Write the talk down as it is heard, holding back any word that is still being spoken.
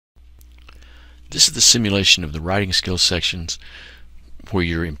This is the simulation of the writing skills sections where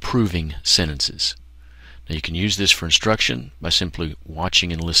you're improving sentences. Now you can use this for instruction by simply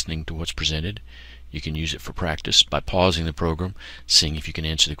watching and listening to what's presented. You can use it for practice by pausing the program, seeing if you can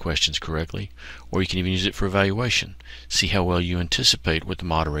answer the questions correctly, or you can even use it for evaluation. See how well you anticipate what the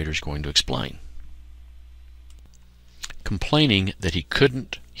moderator is going to explain. Complaining that he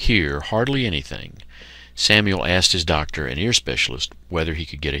couldn't hear hardly anything, Samuel asked his doctor, an ear specialist, whether he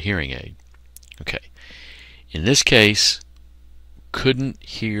could get a hearing aid. Okay, in this case, couldn't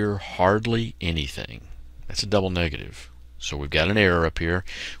hear hardly anything. That's a double negative. So we've got an error up here.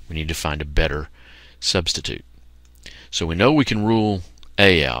 We need to find a better substitute. So we know we can rule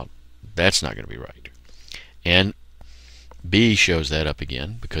A out. That's not going to be right. And B shows that up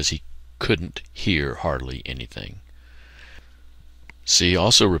again because he couldn't hear hardly anything. C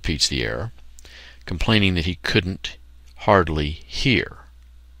also repeats the error, complaining that he couldn't hardly hear.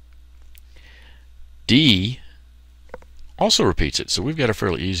 D also repeats it, so we've got a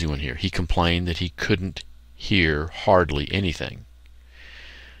fairly easy one here. He complained that he couldn't hear hardly anything.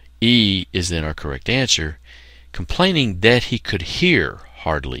 E is then our correct answer, complaining that he could hear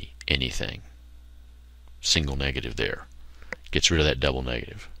hardly anything. Single negative there. Gets rid of that double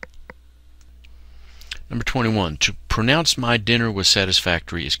negative. Number 21. To pronounce my dinner was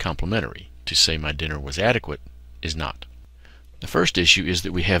satisfactory is complimentary. To say my dinner was adequate is not. The first issue is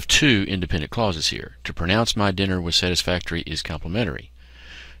that we have two independent clauses here. To pronounce my dinner was satisfactory is complimentary.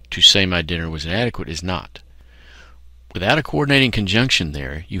 To say my dinner was inadequate is not. Without a coordinating conjunction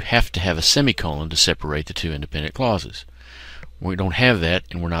there, you have to have a semicolon to separate the two independent clauses. We don't have that,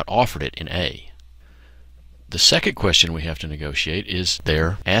 and we're not offered it in A. The second question we have to negotiate is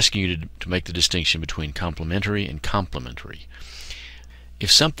they're asking you to make the distinction between complementary and complementary. If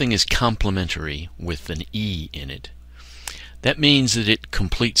something is complementary with an E in it, that means that it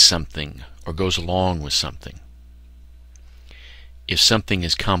completes something or goes along with something. If something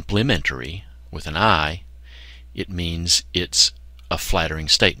is complementary with an I, it means it's a flattering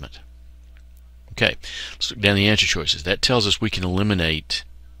statement. Okay, let's look down the answer choices. That tells us we can eliminate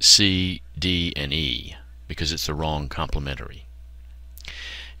C, D, and E because it's the wrong complementary.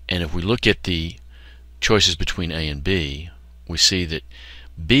 And if we look at the choices between A and B, we see that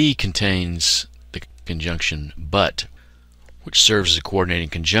B contains the conjunction but, which serves as a coordinating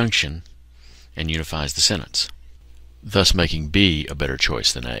conjunction and unifies the sentence, thus making B a better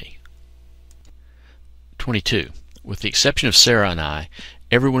choice than A. 22. With the exception of Sarah and I,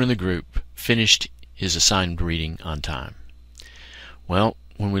 everyone in the group finished his assigned reading on time. Well,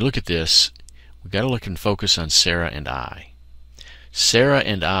 when we look at this, we've got to look and focus on Sarah and I. Sarah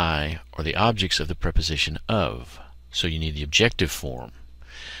and I are the objects of the preposition of, so you need the objective form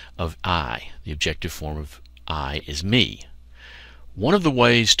of I. The objective form of I is me. One of the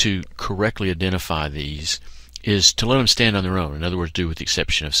ways to correctly identify these is to let them stand on their own. In other words, do with the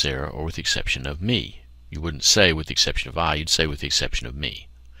exception of Sarah or with the exception of me. You wouldn't say with the exception of I, you'd say with the exception of me.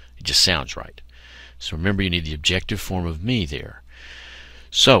 It just sounds right. So remember, you need the objective form of me there.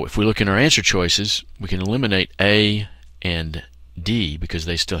 So if we look in our answer choices, we can eliminate A and D because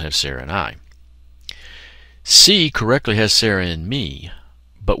they still have Sarah and I. C correctly has Sarah and me,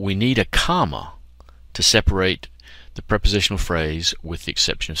 but we need a comma to separate the prepositional phrase with the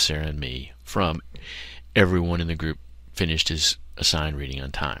exception of Sarah and me from everyone in the group finished his assigned reading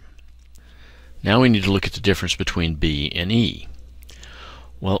on time. Now we need to look at the difference between B and E.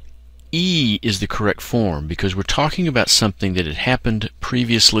 Well, E is the correct form because we're talking about something that had happened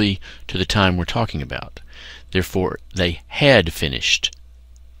previously to the time we're talking about. Therefore, they had finished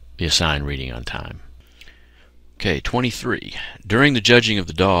the assigned reading on time. Okay, 23. During the judging of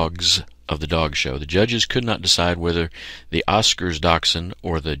the dogs of the dog show, the judges could not decide whether the Oscars Dachshund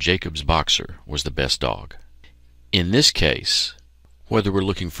or the Jacobs Boxer was the best dog. In this case, whether we're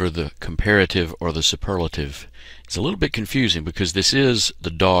looking for the comparative or the superlative is a little bit confusing because this is the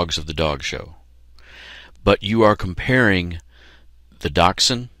dogs of the dog show. But you are comparing the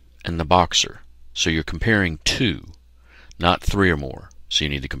Dachshund and the Boxer. So you're comparing two, not three or more. So you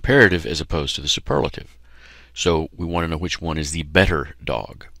need the comparative as opposed to the superlative. So we want to know which one is the better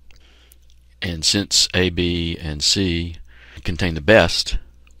dog. And since A, B, and C contain the best,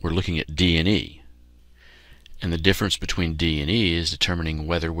 we're looking at D and E. And the difference between D and E is determining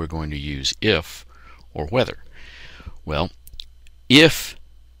whether we're going to use if or whether. Well, if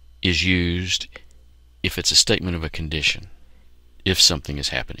is used if it's a statement of a condition, if something is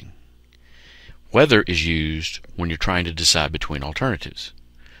happening. Whether is used when you're trying to decide between alternatives.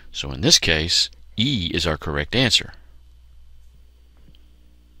 So in this case, E is our correct answer.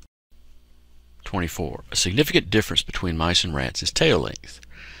 24. A significant difference between mice and rats is tail length.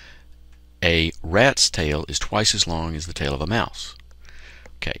 a rat's tail is twice as long as the tail of a mouse.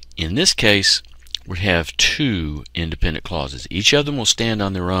 Okay, in this case, we have two independent clauses. Each of them will stand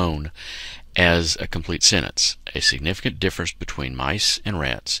on their own as a complete sentence. A significant difference between mice and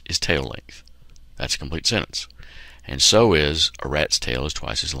rats is tail length. That's a complete sentence. And so is a rat's tail is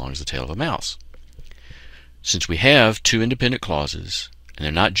twice as long as the tail of a mouse. Since we have two independent clauses and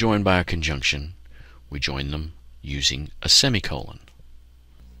they're not joined by a conjunction, we join them using a semicolon.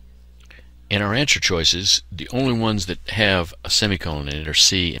 In our answer choices, the only ones that have a semicolon in it are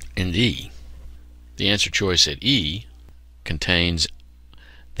C and D. The answer choice at E contains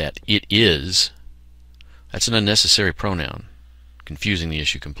that it is. That's an unnecessary pronoun, confusing the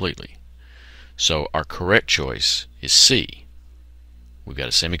issue completely. So our correct choice is C. We've got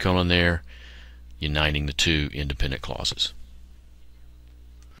a semicolon there, uniting the two independent clauses.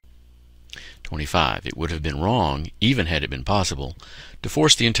 25. It would have been wrong, even had it been possible, to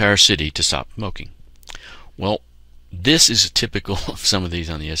force the entire city to stop smoking. Well, this is typical of some of these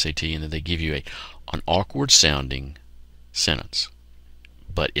on the SAT, in that they give you an awkward sounding sentence,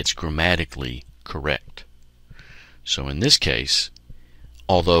 but it's grammatically correct. So in this case,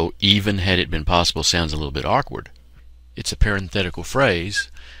 although even had it been possible sounds a little bit awkward, it's a parenthetical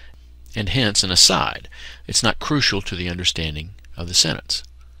phrase and hence an aside. It's not crucial to the understanding of the sentence,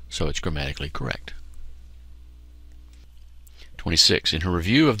 so it's grammatically correct. 26. In her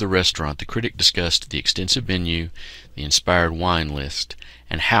review of the restaurant, the critic discussed the extensive menu, the inspired wine list,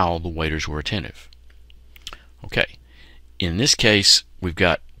 and how the waiters were attentive. Okay, in this case, we've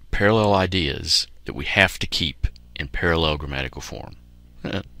got parallel ideas that we have to keep in parallel grammatical form.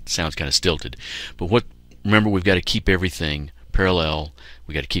 Sounds kind of stilted, but remember, we've got to keep everything parallel.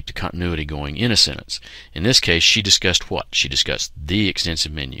 We've got to keep the continuity going in a sentence. In this case, she discussed what? She discussed the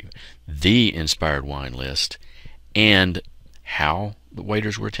extensive menu, the inspired wine list, and how the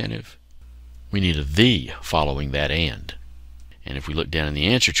waiters were attentive. We need a "the" following that "and." And if we look down in the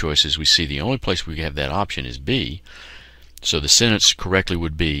answer choices, we see the only place we have that option is B. So the sentence correctly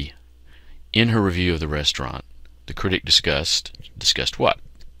would be, in her review of the restaurant, the critic discussed what?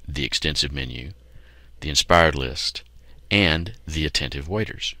 The extensive menu, the inspired list, and the attentive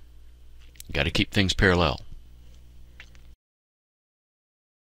waiters. You've got to keep things parallel.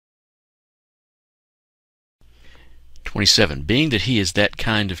 27. Being that he is that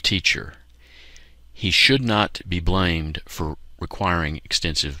kind of teacher, he should not be blamed for requiring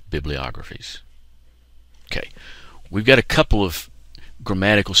extensive bibliographies. Okay, we've got a couple of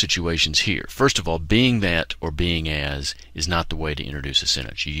grammatical situations here. First of all, being that or being as is not the way to introduce a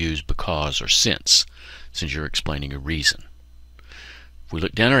sentence. You use because or since you're explaining a reason. If we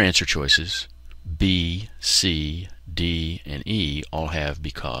look down our answer choices, B, C, D, and E all have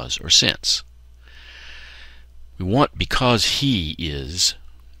because or since. We want because he is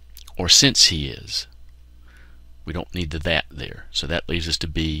or since he is. We don't need the that there, so that leaves us to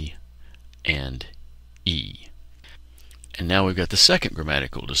B and E. And now we've got the second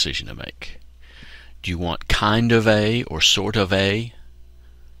grammatical decision to make. Do you want kind of a or sort of a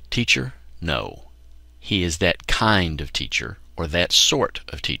teacher? No. He is that kind of teacher or that sort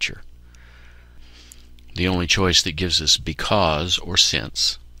of teacher. The only choice that gives us because or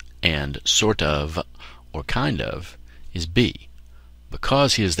since and sort of or kind of is B.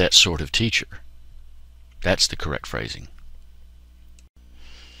 Because he is that sort of teacher. That's the correct phrasing.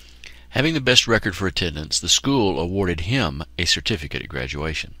 Having the best record for attendance, the school awarded him a certificate at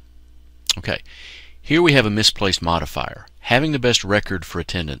graduation. Okay, here we have a misplaced modifier. Having the best record for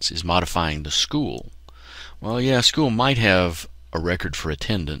attendance is modifying the school. Well, yeah, school might have a record for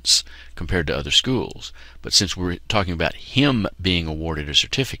attendance compared to other schools, but since we're talking about him being awarded a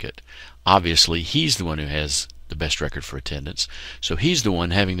certificate, obviously he's the one who has the best record for attendance, so he's the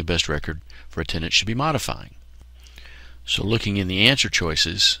one having the best record for attendance should be modifying. So looking in the answer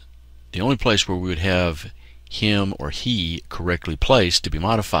choices, the only place where we would have him or he correctly placed to be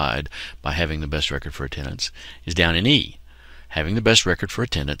modified by having the best record for attendance is down in E. Having the best record for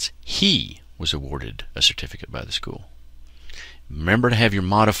attendance, he was awarded a certificate by the school. Remember to have your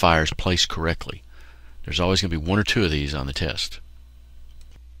modifiers placed correctly. There's always going to be one or two of these on the test.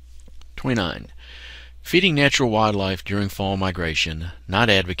 29. Feeding natural wildlife during fall migration, not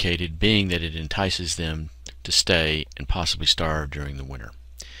advocated, being that it entices them to stay and possibly starve during the winter.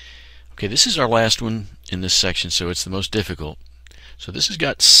 Okay, this is our last one in this section, so it's the most difficult. So this has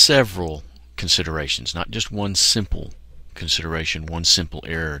got several considerations, not just one simple consideration, one simple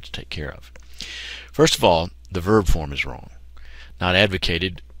error to take care of. First of all, the verb form is wrong. Not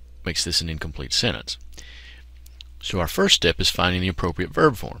advocated makes this an incomplete sentence. So our first step is finding the appropriate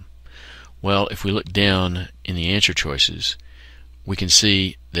verb form. Well, if we look down in the answer choices, we can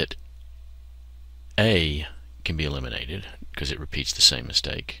see that A can be eliminated because it repeats the same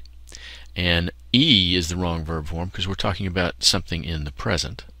mistake. And E is the wrong verb form because we're talking about something in the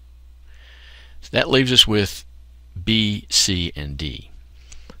present. So that leaves us with B, C, and D.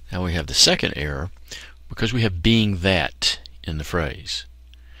 Now we have the second error because we have being that in the phrase.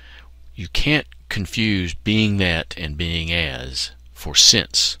 You can't confuse being that and being as for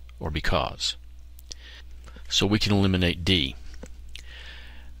since or because. So we can eliminate D.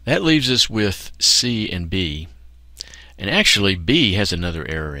 That leaves us with C and B. And actually B has another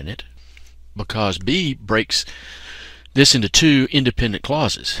error in it because B breaks this into two independent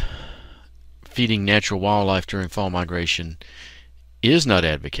clauses. Feeding natural wildlife during fall migration is not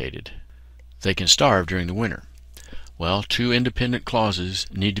advocated. They can starve during the winter. Well, two independent clauses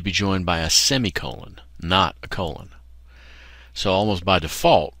need to be joined by a semicolon, not a colon. So almost by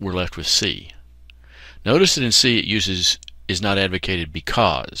default, we're left with C. Notice that in C it uses is not advocated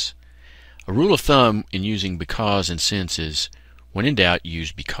because. A rule of thumb in using because and since is, when in doubt,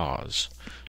 use because.